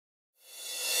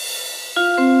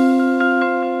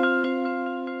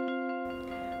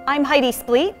I'm Heidi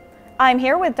Spleet. I'm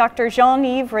here with Dr.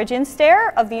 Jean-Yves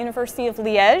of the University of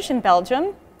Liège in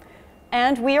Belgium,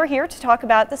 and we are here to talk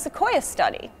about the Sequoia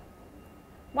study.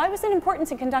 Why was it important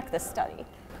to conduct this study?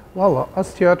 Well,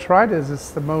 osteoarthritis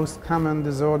is the most common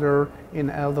disorder in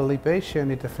elderly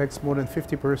patients. It affects more than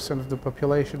 50% of the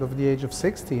population of the age of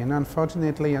 60, and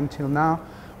unfortunately until now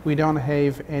we don't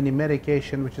have any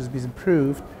medication which has been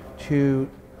approved to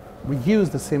reduce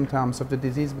the symptoms of the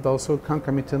disease, but also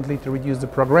concomitantly to reduce the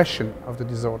progression of the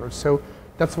disorder. So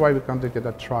that's why we conducted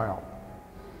that trial.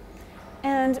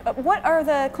 And what are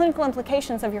the clinical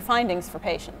implications of your findings for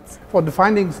patients? Well, the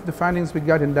findings we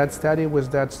got in that study was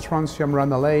that Strontium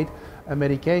ranolate, a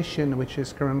medication which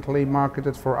is currently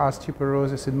marketed for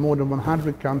osteoporosis in more than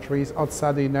 100 countries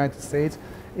outside the United States,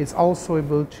 is also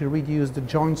able to reduce the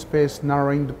joint space,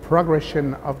 narrowing the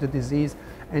progression of the disease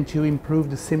and to improve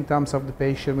the symptoms of the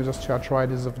patient with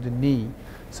osteoarthritis of the knee.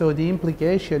 So the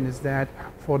implication is that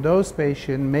for those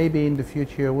patients, maybe in the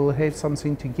future we'll have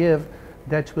something to give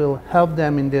that will help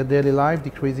them in their daily life,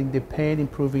 decreasing their pain,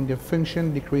 improving their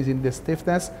function, decreasing their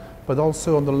stiffness, but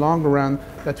also on the long run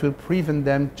that will prevent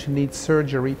them to need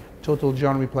surgery, total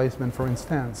joint replacement for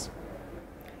instance.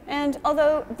 And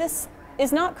although this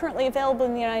is not currently available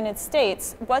in the United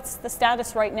States, what's the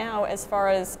status right now as far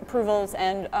as approvals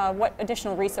and what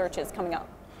additional research is coming up?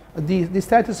 The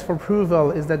status for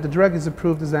approval is that the drug is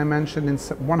approved, as I mentioned, in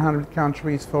 100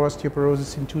 countries for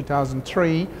osteoporosis in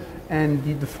 2003,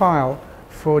 and the file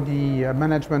for the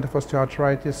management of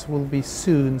osteoarthritis will be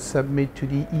soon submitted to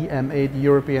the EMA, the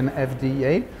European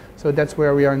FDA. So that's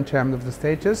where we are in terms of the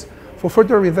status. For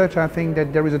further research, I think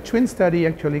that there is a twin study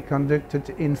actually conducted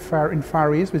in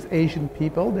Far East with Asian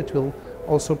people that will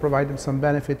also provide them some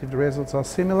benefit if the results are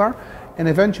similar. And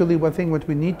eventually, one thing what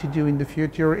we need to do in the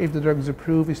future, if the drug is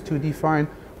approved, is to define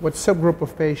what subgroup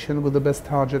of patients will the best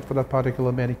target for that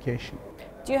particular medication.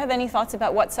 Do you have any thoughts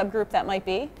about what subgroup that might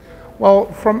be?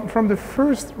 Well, from the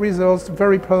first results,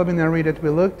 very preliminary that we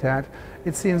looked at,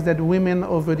 it seems that women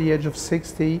over the age of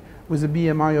 60 with a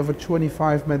BMI over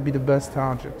 25 might be the best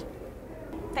target.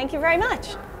 Thank you very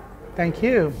much. Thank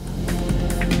you.